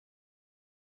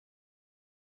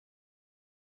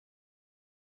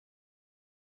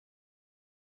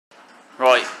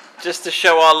Right, just to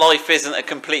show our life isn't a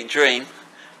complete dream,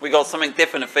 we got something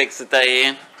different to fix today,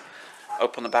 Ian.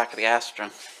 Open the back of the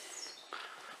Astra.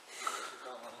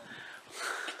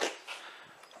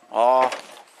 Oh,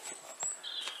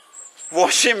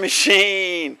 washing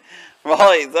machine.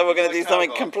 Right, so we're going to do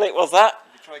something complete. What's that?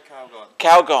 Try Calgon.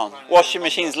 Calgon. Washing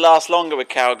machines last longer with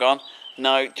Calgon.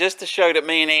 No, just to show that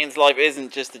me and Ian's life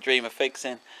isn't just a dream of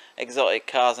fixing exotic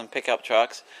cars and pickup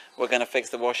trucks. We're going to fix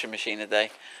the washing machine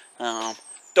today.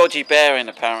 Dodgy bearing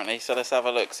apparently, so let's have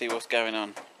a look, see what's going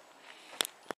on.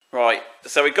 Right,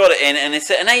 so we got it in, and it's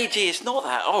an AEG. It's not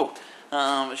that old.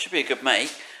 It should be a good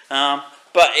make.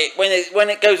 But when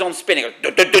it goes on spinning,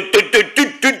 it goes,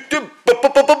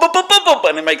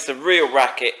 and it makes a real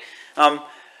racket.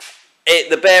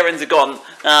 The bearings are gone.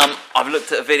 I've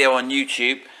looked at a video on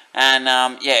YouTube, and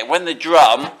yeah, when the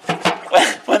drum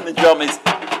is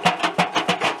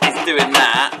doing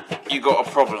that, you got a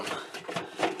problem.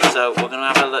 So we're gonna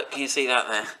have a look. Can you see that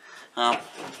there? I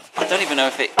don't even know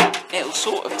if it'll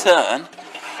sort of turn.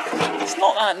 It's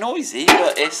not that noisy,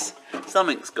 but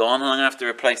something's gone, and I'm gonna have to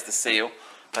replace the seal.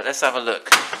 But let's have a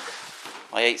look.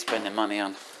 I hate spending money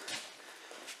on.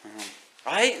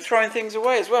 I hate throwing things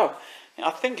away as well.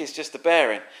 I think it's just the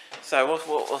bearing. So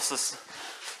what's this?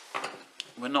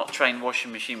 We're not trained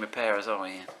washing machine repairers, are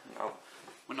we? No.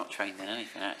 We're not trained in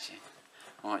anything actually.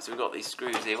 Alright, so we've got these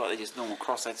screws here. What are they, just normal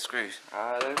crosshead screws?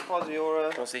 They're Posy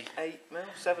or 8mm,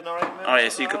 7 or 8mm. Oh yeah,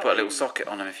 so you could put a little socket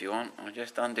on them if you want. I'll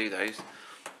just undo those.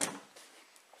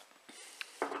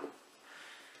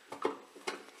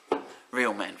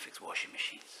 Real men fix washing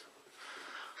machines.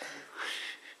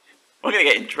 We're going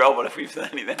to get in trouble if we've done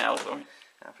anything else, aren't we?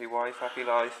 Happy wife, happy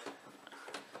life.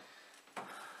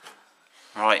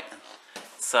 Right,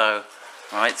 so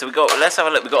let's have a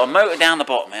look. We've got a motor down the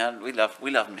bottom here. We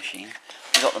love machines.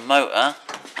 We've got the motor,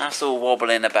 that's all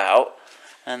wobbling about,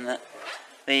 and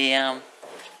now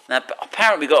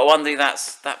apparently we've got to undo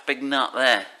that big nut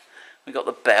there. We've got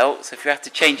the belt, so if you have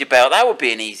to change your belt, that would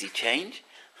be an easy change.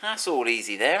 That's all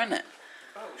easy there, isn't it?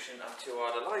 Oh, we shouldn't have too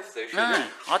hard a life though, should No,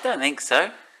 I don't think so.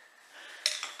 What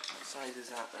size is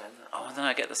that then? Oh, I don't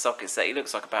know, get the socket set. He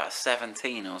looks like about a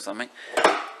 17 or something.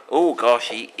 Oh gosh,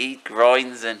 he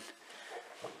grinds, and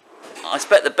I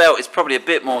expect the belt is probably a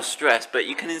bit more stressed, but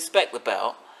you can inspect the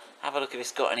belt, have a look if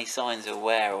it's got any signs of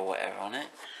wear or whatever on it.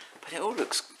 But it all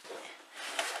looks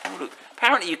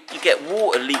apparently you get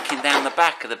water leaking down the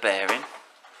back of the bearing.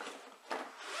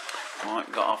 Right,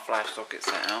 we've got our flash socket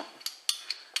set out.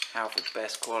 Halford's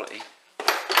best quality.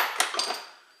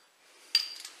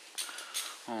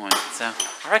 Alright, so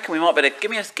I reckon we might better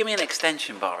give me an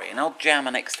extension bar here, and I'll jam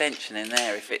an extension in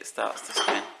there if it starts to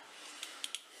spin.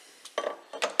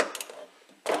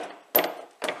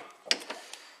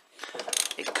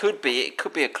 It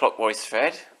could be a clockwise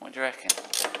thread. What do you reckon?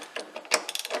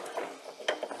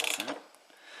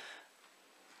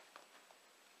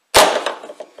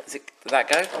 Did that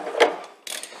go?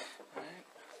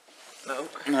 No.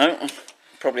 No,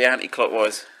 probably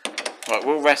anti-clockwise. Right,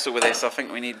 we'll wrestle with this. I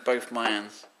think we need both my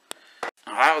hands.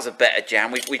 Oh, that was a better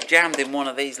jam. We jammed in one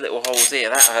of these little holes here.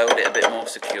 That'll hold it a bit more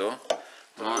secure.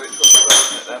 Right.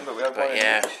 But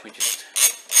yeah, we just...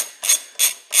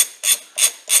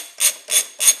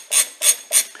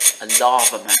 A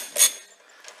Lavamat.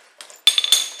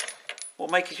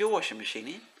 What make is your washing machine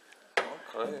in?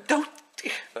 Okay. Don't...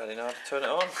 Barely know how to turn it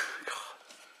on. God,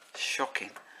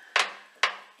 shocking.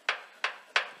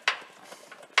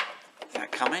 Is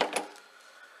that coming?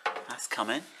 That's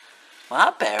coming. Well,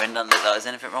 that bearing doesn't look like there's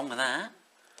anything wrong with that.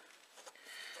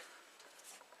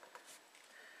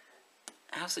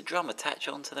 How's the drum attach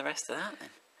on to the rest of that then?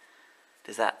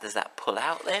 Does that pull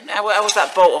out then? How was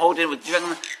that bolt holding? Do you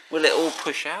reckon, will it all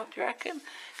push out, do you reckon?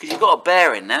 Because you've got a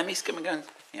bearing now. Let me go and,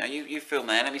 you know, you film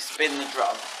there. Let me spin the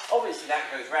drum. Obviously that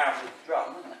goes round with the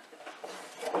drum, doesn't it?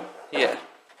 Yeah.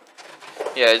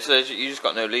 Yeah, so you just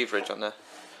got no leverage on the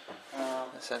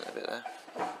centre bit there.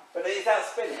 But is that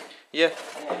spinning? Yeah.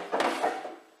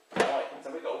 Right, so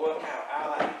we've got to work out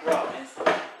how that drum is.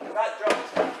 If that drum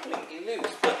is completely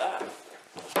loose, like that.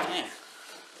 Yeah.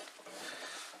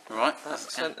 Right, That's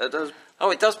the centre does.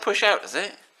 Oh, it does push out, does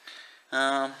it?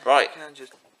 Right. You can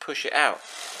just Push it out.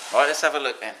 Right, let's have a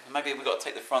look then. Maybe we've got to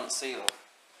take the front seal off.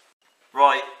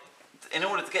 Right, in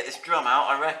order to get this drum out,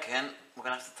 I reckon we're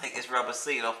going to have to take this rubber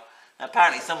seal off. Now,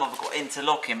 apparently some of them have got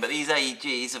interlocking, but these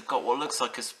AEGs have got what looks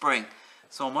like a spring.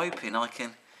 So I'm hoping I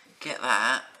can get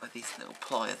that with these little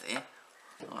pliers here.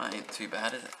 Oh, that ain't too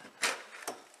bad, is it?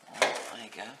 Oh, there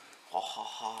you go. Ha ha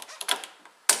ha.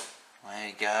 There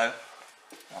you go.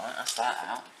 Right, that's that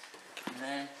out. And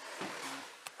then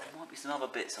there might be some other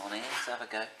bits on here. Let's have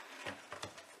a go.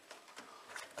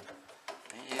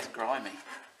 It is grimy.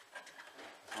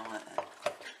 Right then.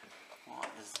 Right,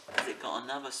 has it got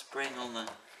another spring on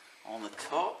the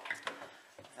top?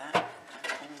 That.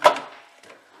 Right.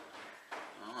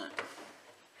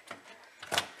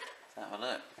 Let's have a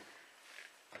look.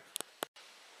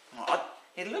 Right,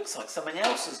 it looks like something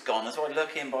else has gone as I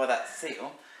look in by that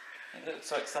seal. It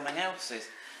looks like something else is.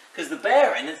 Because the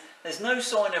bearing, there's no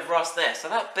sign of rust there, so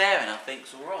that bearing I think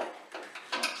is alright.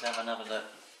 Let's have another look.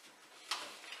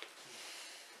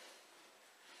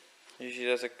 Usually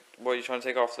there's what are you trying to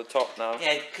take off the top now?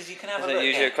 Yeah, because you can have a look. Isn't it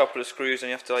usually a couple of screws and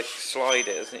you have to like slide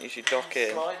it, isn't it? Usually dock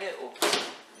it. Slide it or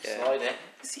slide it.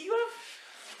 See, you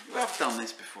have done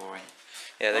this before, eh?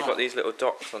 Yeah, they've got these little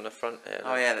docks on the front here.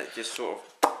 Oh yeah, that just sort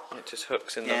of... It just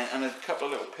hooks in Yeah, and there's a couple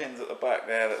of little pins at the back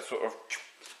there that sort of...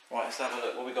 Right, let's have a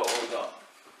look. What we got?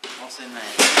 What's in there?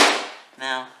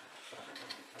 Now,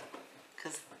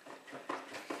 because...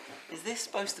 Is this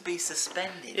supposed to be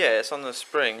suspended? Yeah, it's on the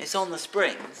springs. It's on the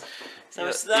springs. So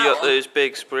it's You that got one. those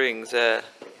big springs there.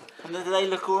 And do they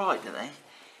look alright, do they?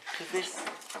 Because this...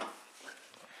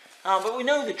 Oh, but we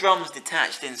know the drum's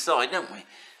detached inside, don't we?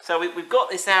 So we've got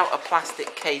this outer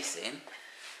plastic casing.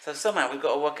 So somehow we've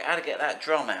got to work out how to get that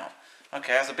drum out.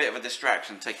 Okay, that's a bit of a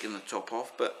distraction taking the top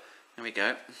off, but there we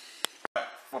go.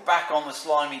 We're back on the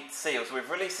slimy seal, so we've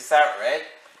released this outer edge.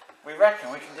 We reckon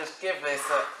we can just give this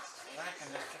a...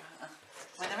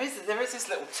 Well, there is this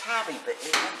little tabby bit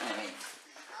here, isn't there?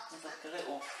 There's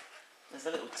like there's a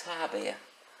little tab here.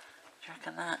 Do you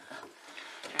reckon that?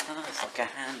 Do you reckon that's like a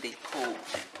handy pull?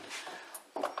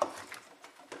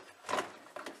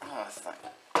 Oh, that's like...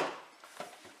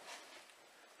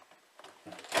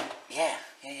 Yeah.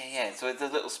 So it's a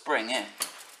little spring, yeah.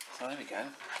 So there we go.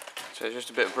 So it's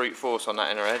just a bit of brute force on that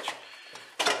inner edge.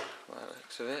 By the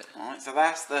looks of it. Alright, so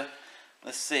that's the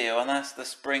seal, and that's the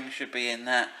spring should be in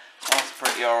that. That's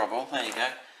pretty horrible. There you go.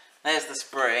 There's the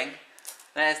spring.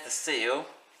 There's the seal.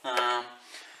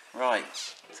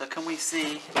 Right. So can we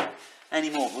see any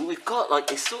more? We've got like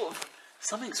this sort of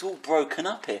something's all broken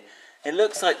up here. It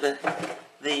looks like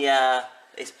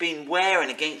it's been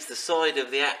wearing against the side of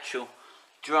the actual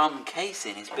drum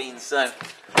casing. It's been so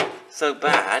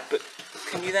bad. But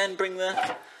can you then bring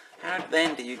how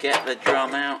then do you get the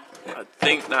drum out? I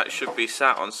think that should be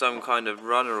sat on some kind of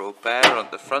runner or bear on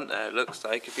the front there, it looks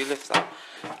like. If you lift that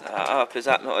up, is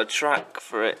that not a track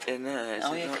for it in there? Is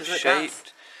it not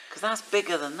shaped? Because that's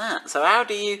bigger than that. So how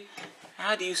do you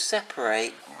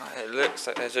separate? Right, it looks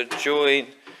like there's a join.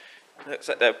 It looks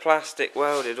like they're plastic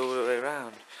welded all the way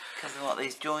around. Because of what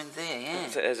these joins here, yeah.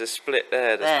 So there's a split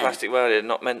there that's plastic welded,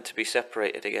 not meant to be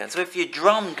separated again. So if your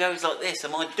drum goes like this,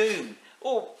 am I doomed?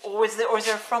 Or is there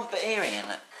a front bit here, Ian?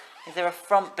 Is there a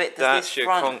front bit? That's your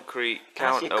concrete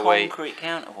counterweight. That's your concrete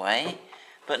counterweight.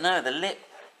 But no, the lip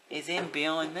is in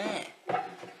behind there.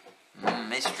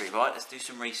 Mystery, right? Let's do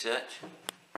some research.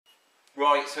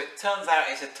 Right, so it turns out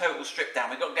it's a total strip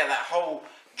down. We've got to get that whole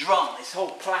drum, this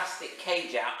whole plastic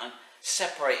cage out and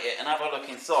separate it and have a look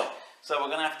inside. So we're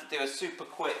going to have to do a super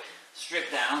quick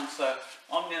strip down. So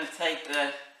I'm going to take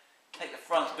the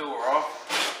front door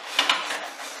off.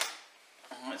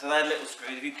 Alright, so they're little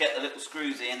screws. If you get the little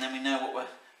screws in, then we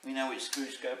know which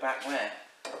screws go back where.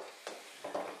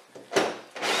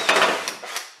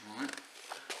 Alright.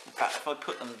 In fact, if I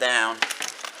put them down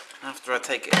after I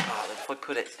take it apart, if I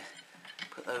put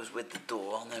those with the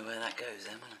door, I'll know where that goes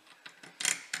then, won't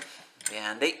it? Be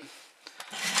handy.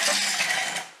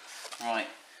 Right,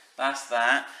 that's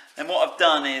that. Then what I've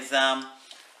done is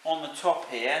on the top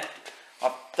here,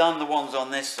 I've done the ones on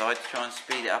this side to try and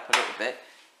speed it up a little bit.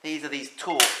 These are these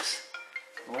torques.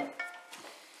 Oh.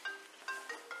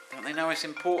 Don't they know it's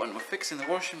important? We're fixing the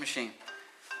washing machine.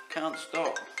 Can't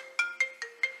stop.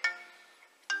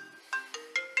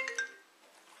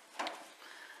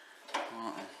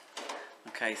 Right.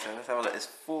 Okay, so let's have a look. There's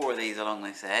 4 of these along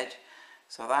this edge.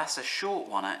 So that's a short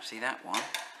one actually, that one.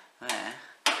 There.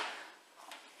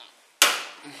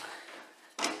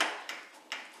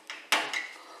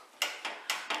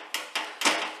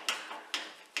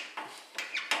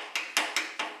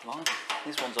 Blimey.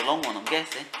 This one's a long one, I'm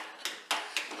guessing.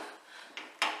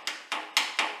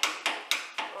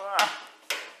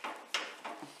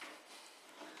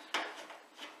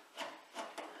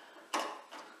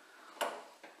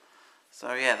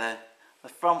 So yeah, the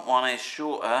front one is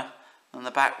shorter than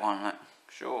the back one. Look.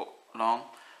 Short, long.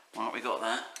 Right, we got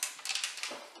that.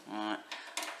 Alright,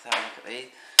 let's have a look at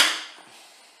these.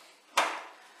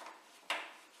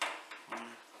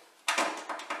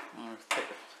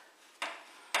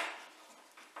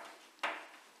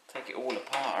 Take it all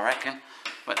apart, I reckon.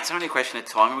 But it's only a question of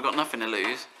time. We've got nothing to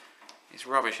lose. It's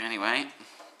rubbish anyway.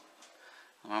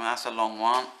 That's a long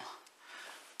one.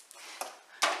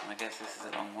 I guess this is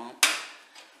a long one.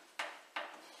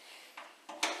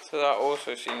 So that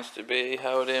also seems to be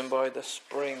held in by the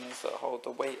springs that hold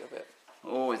the weight of it.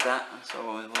 Oh, is that? So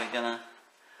we're gonna...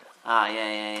 Ah,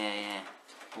 yeah.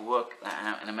 We'll work that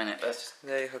out in a minute. Let's just...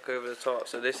 They hook over the top,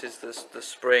 so this is the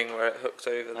spring where it hooks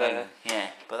over there. Yeah,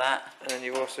 but that... And then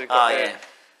you've also got yeah.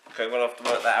 Okay, we'll have to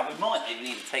work that out. We might even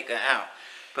need to take that out.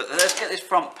 But let's get this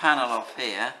front panel off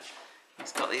here.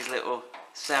 It's got these little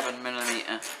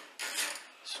 7mm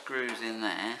screws in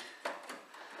there.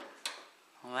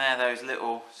 And there, those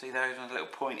little, see those ones, little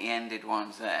pointy ended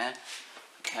ones there.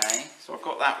 Okay, so I've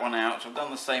got that one out, so I've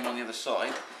done the same on the other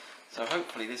side. So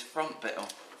hopefully this front bit will...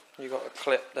 You got a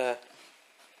clip there.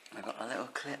 I've got a little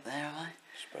clip there, have I?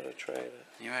 Spread a trailer.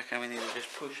 You reckon we need to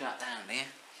just push that down, do you?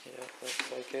 Yeah,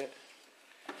 looks like it.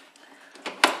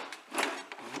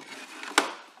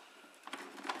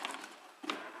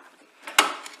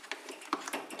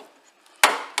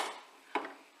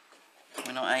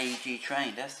 We're not AEG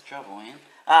trained, that's the trouble, Ian.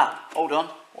 Ah, hold on.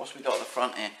 What's we got at the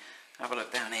front here? Have a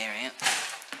look down here, Ian.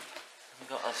 We've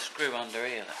got a screw under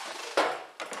here. You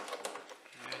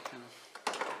reckon?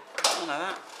 Oh no,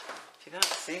 that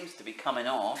seems to be coming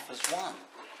off as one.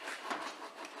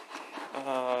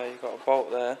 You've got a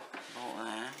bolt there. Bolt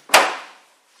there.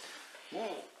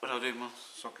 Whoa, what do I do with my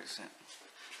socket set?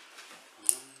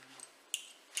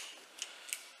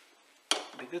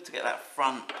 It'd be good to get that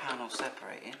front panel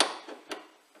separated.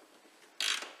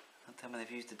 Tell me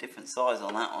they've used a different size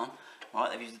on that one.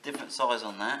 Right, they've used a different size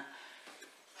on that.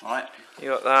 Right. You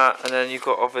got that, and then you've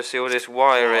got obviously all this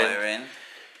wiring.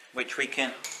 Which we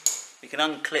can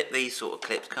unclip these sort of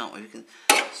clips, can't we? We can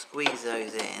squeeze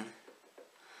those in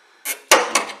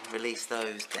and release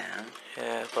those down.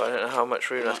 Yeah, but I don't know how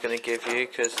much room that's going to give you,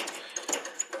 because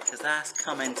that's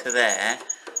coming to there.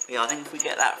 Yeah, I think if we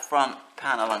get that front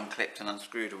panel unclipped and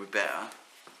unscrewed, it'll be better.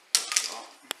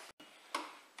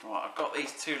 Right, I've got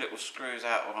these two little screws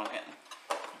out while I'm getting...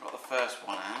 I've got the first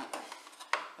one out.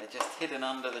 They're just hidden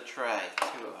under the tray,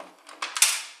 two of them.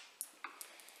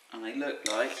 And they look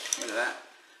like, look at that.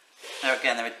 Now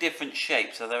again, they're a different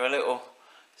shape, so they're a little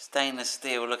stainless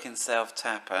steel looking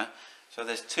self-tapper. So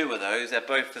there's two of those, they're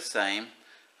both the same.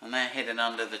 And they're hidden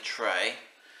under the tray.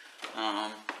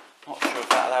 Not sure if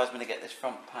that allows me to get this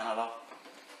front panel off.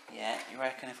 Yeah, you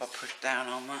reckon if I push down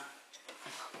on that?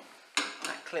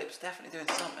 That clip's definitely doing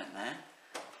something there.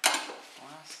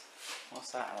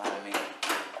 What's that allowing me to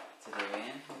do,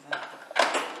 Ian? Is that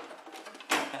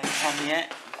not going to come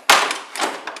yet?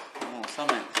 Oh,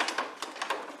 something.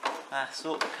 That's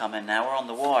sort of coming now. We're on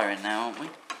the wiring now, aren't we?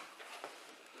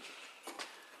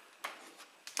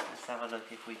 Let's have a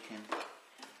look if we can.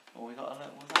 Oh, we got a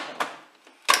little.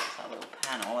 What's that little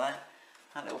panel there?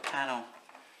 That little panel.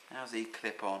 How's he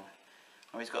clip on?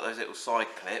 Oh, he's got those little side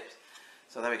clips.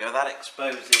 So there we go, that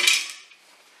exposes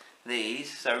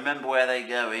these. So remember where they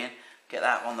go in. Get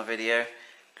that on the video.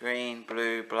 Green,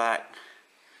 blue, black.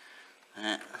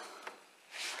 Alright,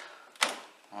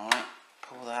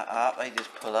 pull that up. They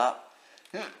just pull up.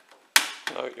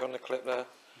 Oh, you're on the clip there.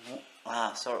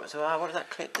 Ah, sorry. So what does that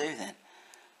clip do then?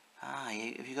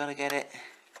 Have you got to get it?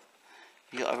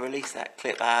 You got to release that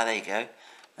clip. Ah, there you go.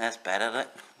 That's better, look.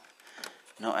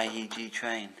 Not AEG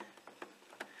trained.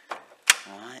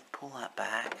 Alright, pull that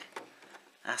back.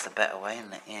 That's a better way,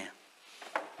 isn't it? Yeah.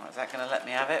 Right, is that going to let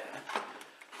me have it?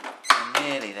 I'm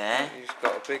nearly there. You've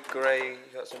got a big grey,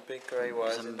 you've got some big grey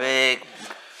wires. Some big...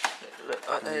 Look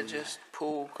like they're just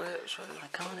pull grips. I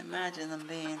can't imagine them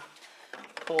being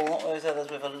pulled, not those others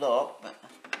with a lock, but...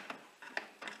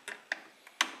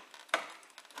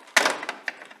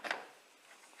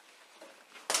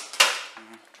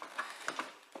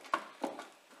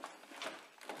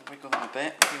 Wiggle them a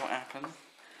bit, see what happens.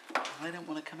 They don't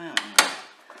want to come out now.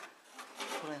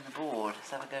 Pull in the board. Let's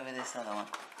have a go with this other one.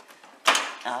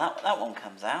 Now that one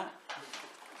comes out.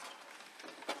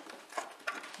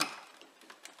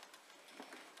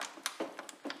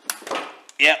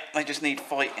 Yep, they just need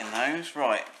fighting those.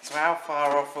 Right, so how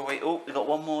far off are we? Oh, we've got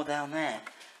one more down there.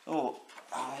 Oh,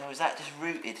 is that just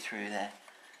routed through there?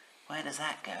 Where does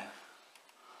that go?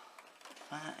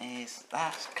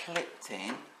 That's clipped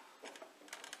in.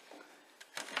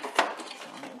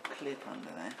 Got a little clip under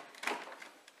there.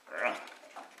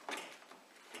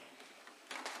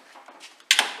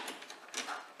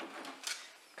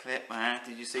 Clip there,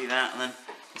 did you see that? And then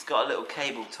it's got a little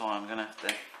cable tie I'm going to have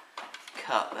to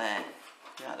cut there.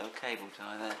 See that little cable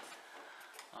tie there?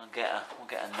 We'll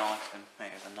get a knife and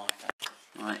maybe there's a knife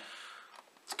there. Right,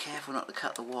 just careful not to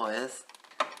cut the wires.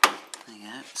 There you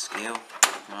go, skill.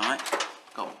 Right,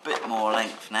 got a bit more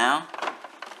length now.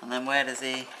 And then where does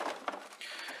he...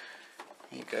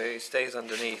 There you go, he stays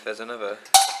underneath. There's another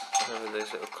Remember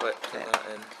those little clips at that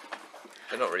end.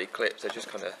 They're not really clips, they're just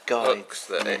kind of Guides, hooks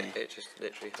that it just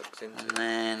literally hooks into. And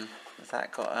then, has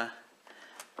that got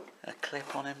a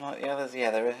clip on him like the others?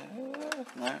 Yeah, there is.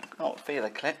 No, can't feel a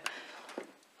clip.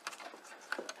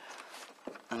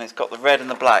 And it's got the red and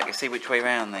the black. You see which way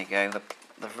round they go.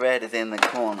 The red is in the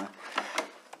corner.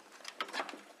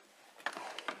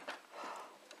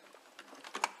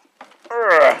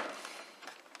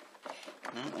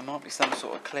 There might be some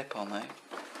sort of clip on there.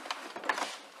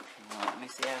 Right, let me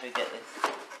see how we get this.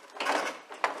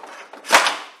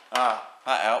 Ah,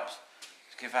 that helps.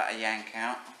 Let's give that a yank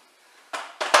out.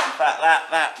 In fact,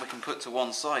 that we can put to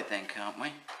one side then, can't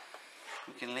we?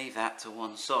 We can leave that to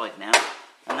one side now.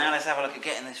 And now let's have a look at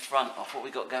getting this front off. What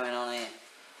we got going on here?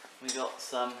 We got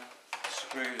some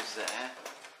screws there.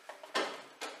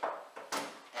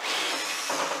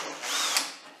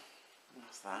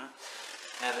 What's that?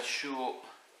 Yeah, they're short.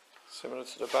 Similar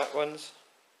to the back ones?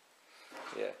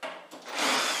 Yeah.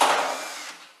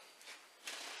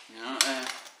 Yeah,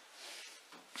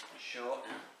 short.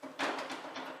 Right,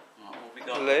 what we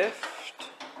got? Lift.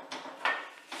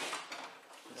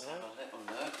 Let's have a little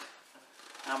look.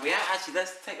 Now actually,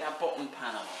 let's take that bottom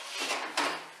panel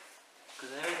off.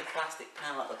 Because there is a plastic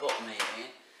panel at the bottom here.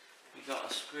 We've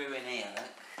got a screw in here,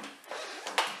 look.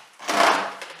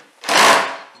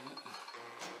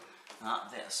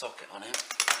 There's a socket on it.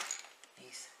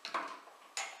 He's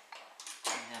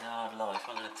had a hard life.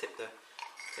 I'm going to tip the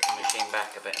machine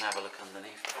back a bit and have a look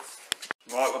underneath.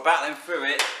 Right, we're battling through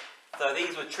it. So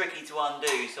these were tricky to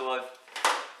undo, so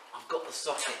I've got the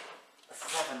socket, a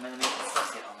 7mm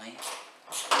socket on these.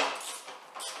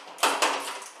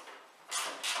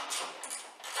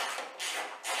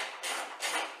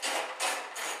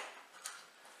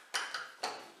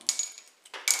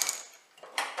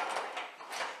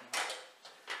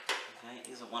 Okay,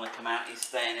 he doesn't want to come out, he's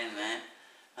staying in there.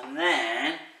 And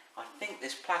then, I think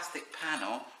this plastic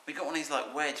panel, we got one of these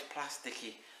like wedge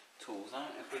plasticky tools. I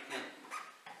don't know if we can.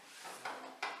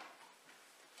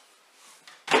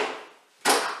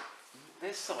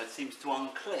 This side seems to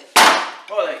unclip.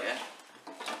 Oh, there you go.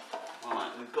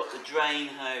 Right, we've got the drain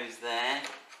hose there.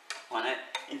 Right, now,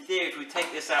 in theory, if we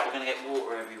take this out, we're going to get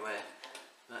water everywhere.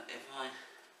 But if I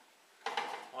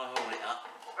hold it up,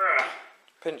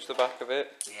 Pinch the back of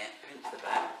it. yeah, pinch the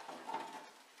back.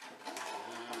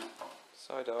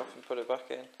 Side off and put it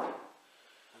back in.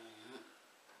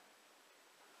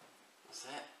 That's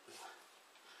it.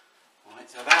 Right,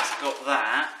 so that's got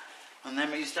that. And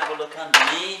then we used to have a look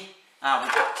underneath. Ah,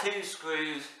 we've got 2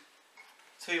 screws,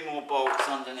 2 more bolts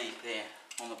underneath here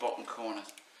on the bottom corners.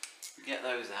 We get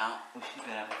those out, we should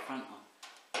be able to have a front one.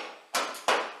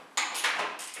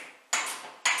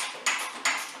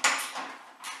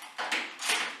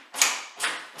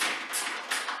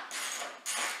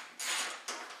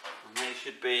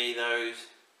 Should be those.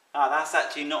 Ah, that's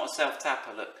actually not a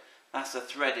self-tapper, look. That's a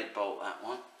threaded bolt, that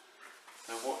one.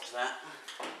 So watch that.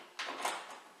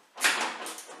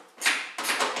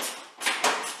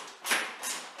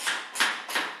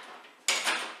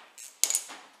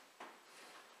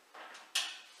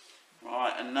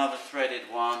 Right, another threaded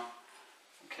one.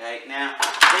 Okay, now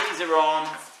these are on.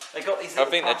 They got these. I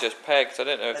think they're just pegs. I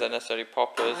don't know if they're necessarily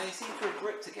poppers. They seem for a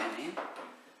grip to get in.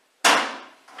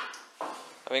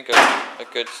 I think a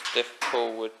good stiff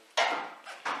pull would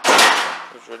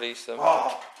release them.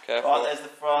 Oh, Careful. right, there's the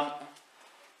front.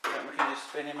 We can just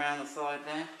spin him around the side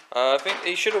there. I think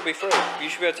these should all be through. You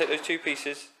should be able to take those 2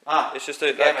 pieces. Ah, it's just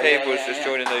that cable is just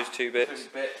joining those 2 bits.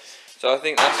 So I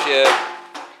think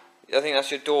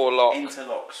that's your door lock.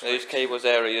 Interlock switch. Those cables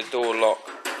there are your door lock.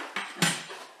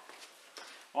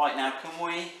 Right, now can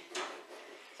we?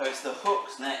 So it's the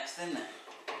hooks next, isn't it?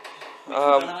 Which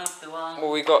we're gonna have to,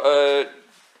 well, we got a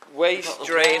waste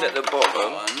drain at the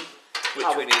bottom,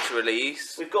 which we need to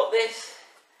release. We've got this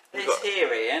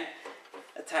here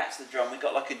attached to the drum. We've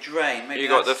got like a drain. Maybe you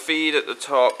got the feed at the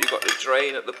top, you got the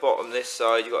drain at the bottom this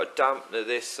side, you got a dampener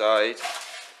this side.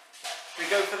 We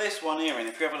go for this one here, and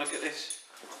if you have a look at this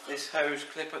hose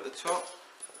clip at the top,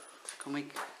 can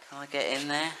I get in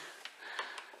there?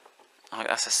 Oh,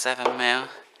 that's a 7mm.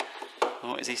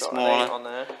 What is he smaller? On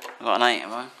there. I've got an 8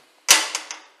 of one.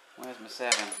 Where's my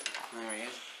 7? There he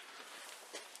is.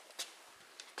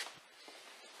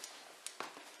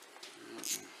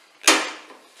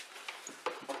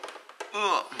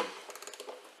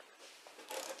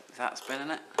 Is that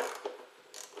spinning it?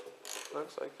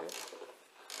 Looks like it.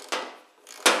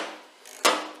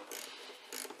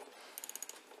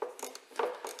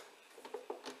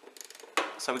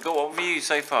 So we've got what we've used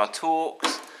so far.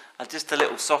 Torques, just a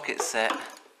little socket set.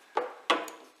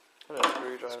 And a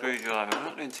screwdriver. Screwdriver, we're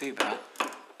not doing too bad.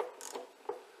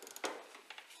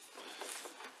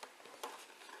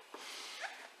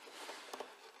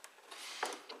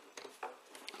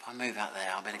 I move that there,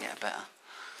 I better get a better.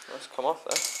 That's come off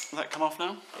there. Does that come off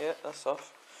now? Yeah, that's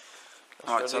off.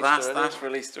 Alright, so that's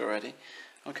released already.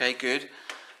 Okay, good.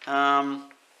 Because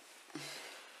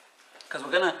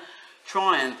we're gonna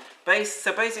try and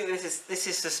so basically this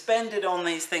is suspended on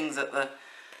these things at the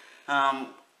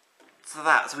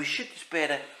so we should just be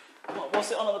able to.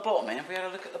 What's it on at the bottom, man? Have we had a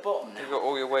look at the bottom now? You've got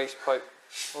all your waste pipe,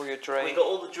 all your drain. We've got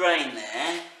all the drain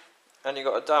there. And you've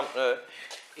got a dampener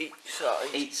each side.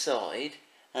 Each side.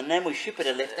 And then we should be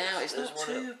able to lift out. It's not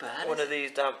too bad. One of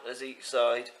these dampeners each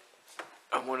side.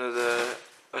 And one of a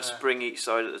spring each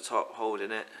side at the top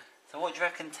holding it. So what do you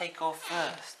reckon take off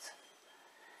first?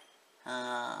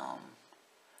 Well,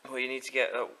 you need to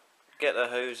get the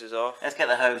hoses off. Let's get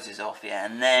the hoses off, yeah,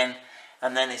 and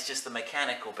then it's just the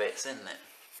mechanical bits, isn't it?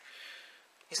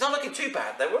 It's not looking too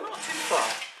bad though. We're not too far.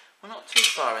 We're not too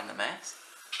far in the mess.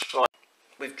 Right,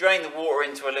 we've drained the water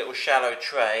into a little shallow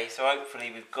tray, so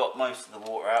hopefully we've got most of the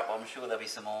water out. But I'm sure there'll be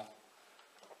some more.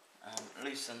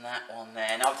 Loosen that one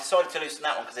there. Now I've decided to loosen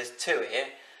that one because there's two here.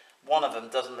 One of them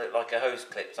doesn't look like a hose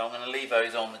clip, so I'm going to leave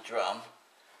those on the drum,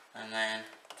 and then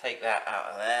take that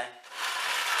out of there.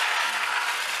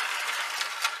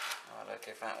 Oh, look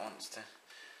if that wants to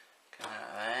come out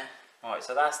of there. Right,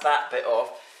 so that's that bit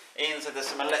off. Ian said there's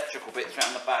some electrical bits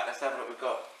around the back. Let's have a look what we've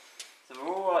got. So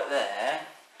we're all right there.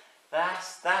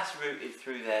 That's routed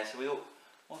through there. So we all.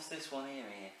 What's this one here?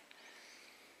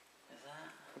 Is that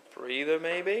a breather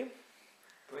maybe?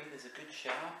 Breather's a good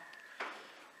shout.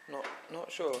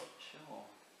 Not sure. Sure.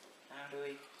 How do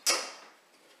we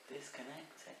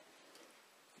disconnect it?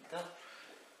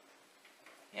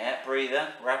 Yeah,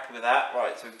 breather. We're happy with that.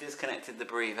 Right, so we've disconnected the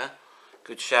breather.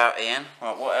 Good shout, Ian.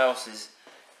 Right, what else is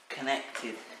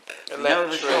connected?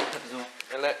 Electric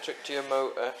to your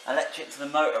motor. Electric to the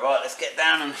motor. Right, let's get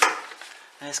down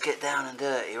and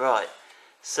dirty. Right,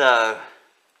 so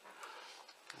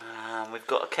we've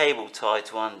got a cable tie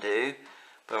to undo.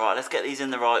 But right, let's get these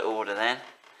in the right order then.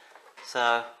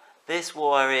 So this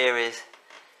wire here is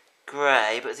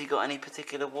grey, but has he got any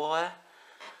particular wire?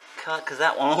 Because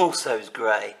that one also is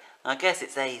grey. I guess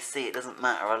it's AC, it doesn't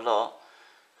matter a lot.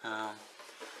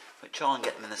 But try and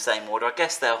get them in the same order. I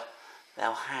guess they'll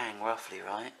hang roughly,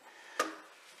 right?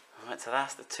 Alright, so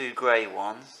that's the two grey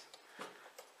ones.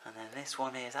 And then this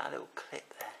one here, is that a little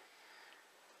clip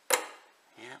there?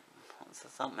 Yeah, that's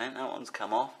something. That one's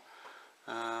come off.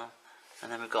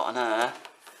 And then we've got an earth.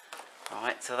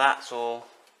 Alright, so that's all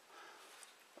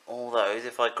those.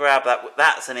 If I grab that,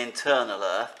 that's an internal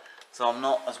earth. So I'm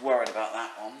not as worried about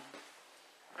that one.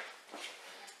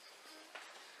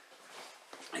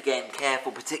 Again,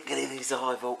 careful, particularly these are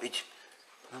high voltage.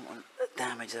 I don't want to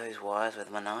damage those wires with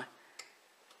my knife.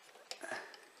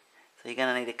 So you're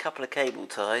going to need a couple of cable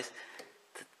ties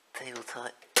to table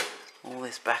tie all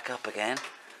this back up again.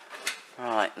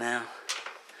 Right, now.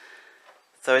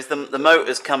 So is the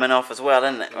motor's coming off as well,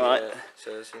 isn't it? Right. Yeah,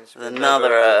 so there seems to be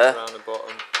another earth around the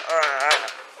bottom.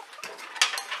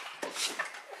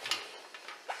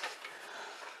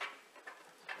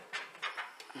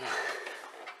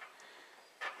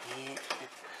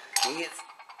 It's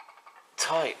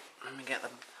tight. Let me get the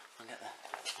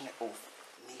little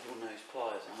needle nose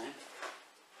pliers on it.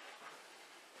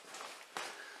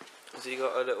 Has he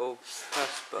got a little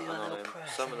press button on him?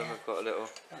 Some of them have got a little.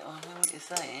 I know what you're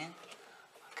saying.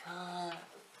 I can't.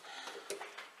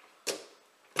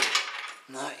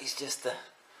 No, it's just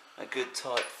a good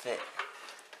tight fit.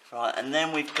 Right, and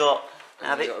then we've got.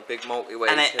 And you've got a big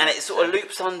multi-weight. And it sort of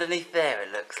loops underneath there.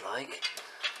 It looks like.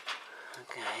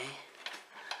 Okay.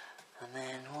 And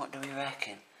then what do we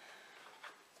reckon?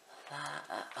 That,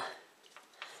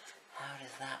 how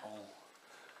does that all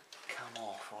come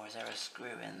off, or is there a screw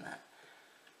in that?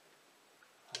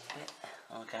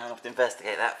 Okay, I'll have to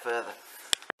investigate that further.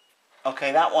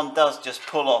 Okay, that one does just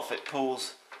pull off. It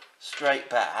pulls straight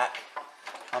back,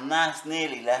 and that's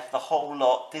nearly left the whole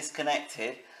lot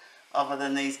disconnected, other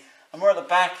than these. And we're at the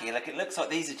back here. Like, it looks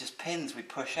like these are just pins we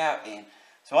push out in.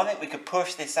 So I think we could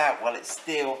push this out while it's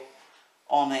still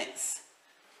on its.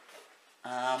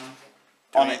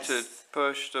 Do we need to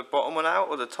push the bottom one out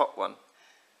or the top one?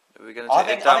 Are we going to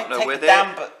take the dampener with it?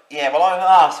 Yeah, well,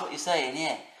 that's what you're saying,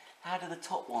 yeah. How do the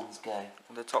top ones go?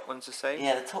 Are the top ones the same?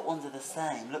 Yeah, the top ones are the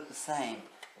same, look the same.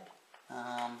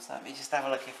 So let me just have a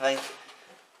look if they...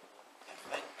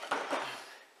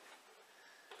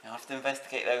 I'll have to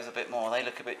investigate those a bit more, they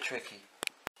look a bit tricky.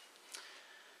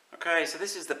 Okay, so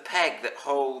this is the peg that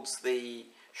holds the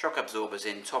shock absorbers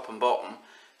in, top and bottom.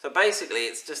 So basically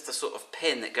it's just a sort of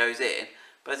pin that goes in,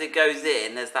 but as it goes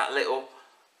in there's that little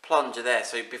plunger there.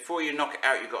 So before you knock it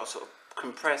out you've got to sort of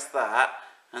compress that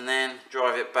and then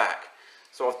drive it back.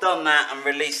 So I've done that and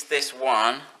released this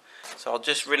one. So I'll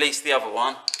just release the other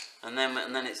one, and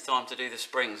then it's time to do the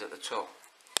springs at the top.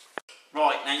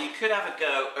 Right, now you could have a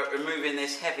go at removing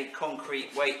this heavy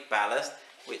concrete weight ballast,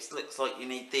 which looks like you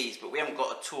need these, but we haven't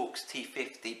got a Torx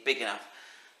T50 big enough.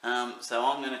 So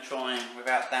I'm going to try and,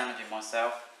 without damaging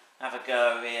myself, have a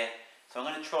go here. So I'm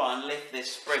going to try and lift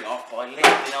this spring off by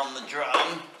lifting on the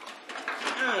drum.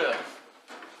 Ugh.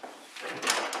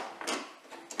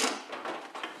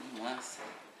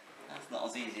 That's not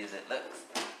as easy as it looks.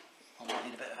 I might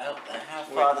need a bit of help there. How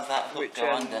far does that hook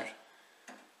go under?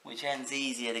 Which end's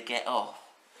easier to get off?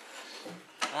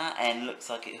 That end looks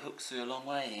like it hooks through a long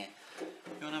way here.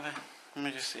 You want to have a... Let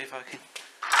me just see if I can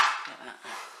get that.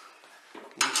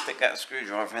 Can you stick that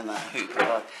screwdriver in that hoop?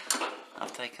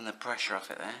 I've taken the pressure off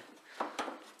it there.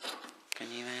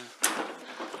 Can you then?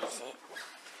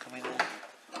 Come in there.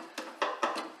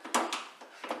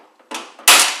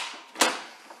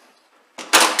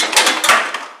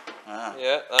 Ah,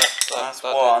 yeah, that's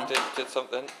one. Did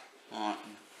something. Right.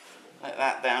 Let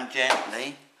that down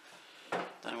gently.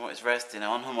 Don't know what it's resting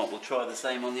on. We'll try the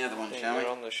same on the other one, shall we? We're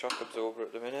on the shock absorber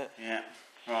at the minute. Yeah.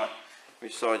 Right.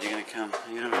 Which side are you going to come?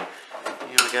 You're going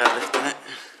to go at lifting it.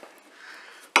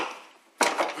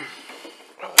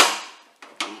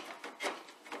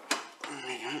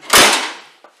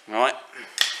 Right.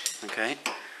 Okay.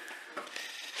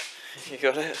 You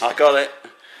got it? I got it.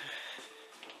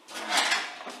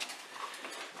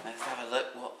 Let's have a look.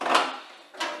 What?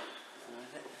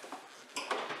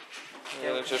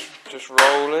 Yeah, just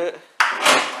roll it.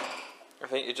 I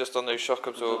think you're just on those shock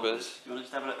absorbers. You want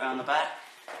to just have a look around the back?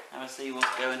 Have a see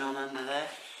what's going on under there?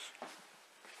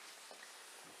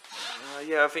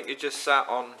 Yeah, I think you just sat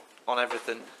on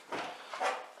everything.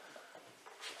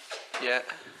 Yeah,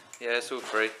 it's all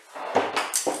free.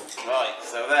 Right,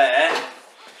 so there.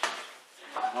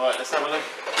 Right, let's have a look.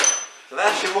 So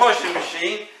that's your washing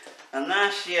machine, and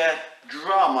that's your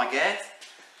drum, I guess.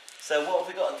 So what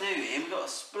have we got to do here? We've got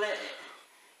to split it.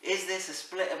 Is this a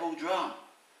splittable drum?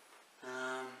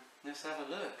 Let's have a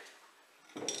look.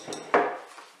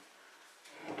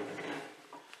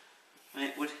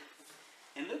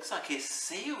 It looks like it's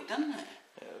sealed, doesn't it?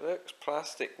 It looks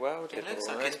plastic welded. It looks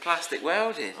like it's plastic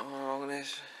welded. Oh,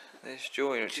 this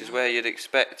joint, which is where you'd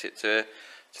expect it to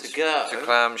go. To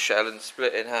clamshell and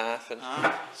split in half. And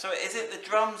so is it the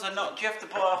drums are not? Do you have to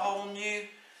buy a whole new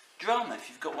drum if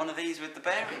you've got one of these with the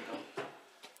bearing on?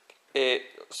 It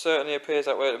certainly appears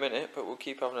that way at the minute, but we'll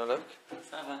keep having a look.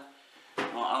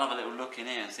 I'll have a little look in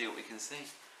here and see what we can see.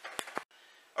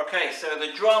 Okay, so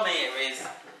the drum here is.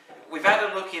 We've had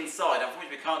a look inside.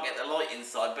 Unfortunately, we can't get the light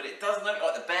inside, but it doesn't look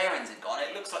like the bearings are gone.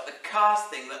 It looks like the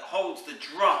casting that holds the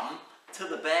drum to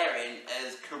the bearing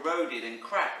is corroded and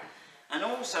cracked. And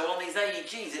also on these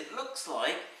AEGs, it looks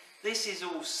like this is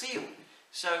all sealed.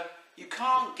 So you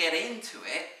can't get into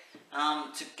it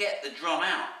to get the drum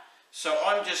out. So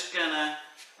I'm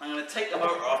going to take the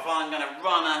motor off and I'm going to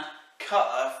run a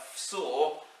cutter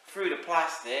saw through the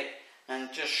plastic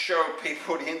and just show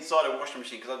people the inside of a washing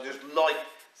machine because I just like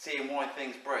seeing why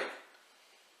things break.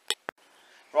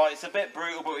 Right, it's a bit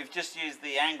brutal, but we've just used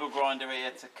the angle grinder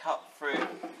here to cut through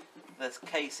this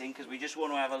casing because we just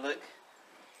want to have a look.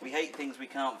 We hate things we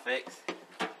can't fix.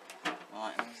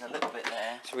 Right, there's a little bit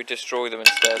there. So we destroy them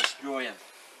instead. Destroy them.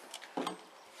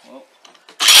 Oh.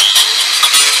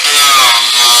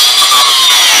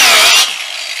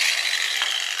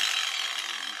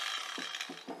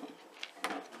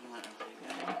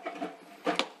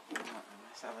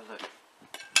 Let's have a look.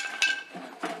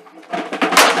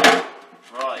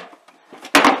 Right.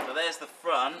 So there's the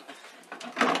front,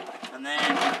 and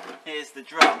then here's the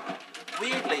drum.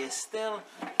 Weirdly, it's still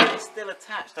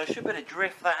attached. I should better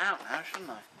drift that out now, shouldn't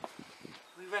I?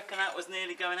 We reckon that was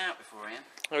nearly going out before, Ian.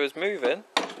 It was moving.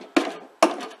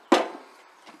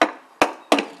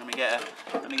 Let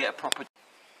me get a proper.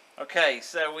 Okay,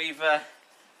 so we've there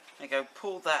you go,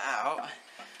 pulled that out,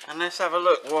 and let's have a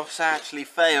look what's actually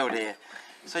failed here.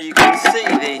 So you can see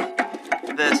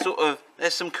the sort of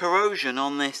there's some corrosion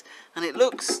on this, and it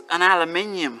looks an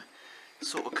aluminium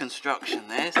sort of construction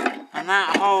there, and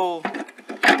that whole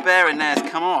bearing there's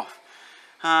come off.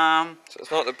 So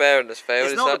it's not the bearing that's failed.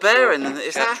 It's not the bearing.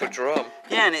 It's the actual drum.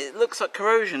 Yeah, and it looks like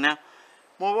corrosion. Now,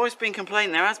 my wife's been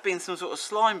complaining there has been some sort of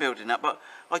slime building up, but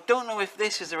I don't know if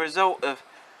this is a result of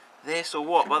this or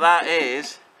what. But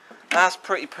that's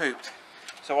pretty pooped.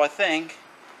 So I think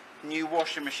new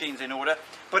washing machine's in order.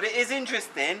 But it is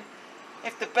interesting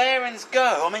if the bearings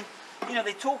go. I mean, you know,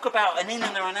 they talk about an inner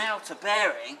and an outer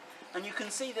bearing. And you can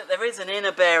see that there is an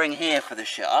inner bearing here for the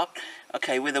shaft,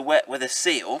 okay, with a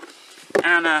seal,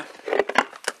 and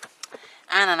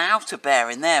and an outer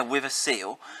bearing there with a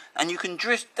seal, and you can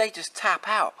they just tap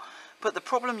out. But the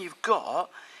problem you've got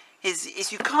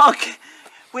is you can't get,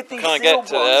 with these can't sealed get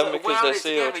to ones them that are because they're welded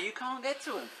sealed. together, you can't get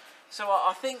to them. So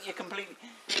I think you're completely,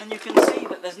 and you can see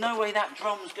that there's no way that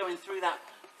drum's going through that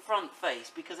front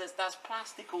face because that's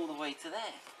plastic all the way to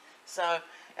there. So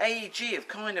AEG have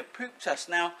kind of pooped us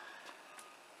now.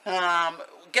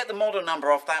 Get the model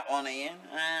number off that one, Ian,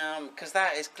 because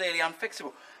that is clearly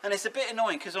unfixable. And it's a bit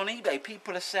annoying because on eBay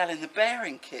people are selling the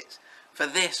bearing kits for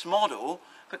this model,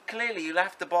 but clearly you'll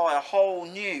have to buy a whole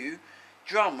new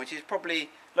drum, which is probably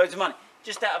loads of money.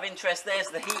 Just out of interest, there's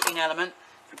the heating element.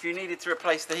 If you needed to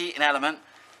replace the heating element,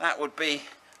 that would be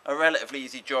a relatively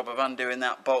easy job of undoing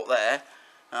that bolt there.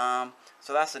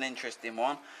 So that's an interesting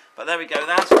one. But there we go,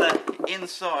 that's the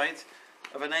inside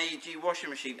of an AEG washing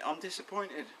machine. I'm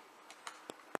disappointed.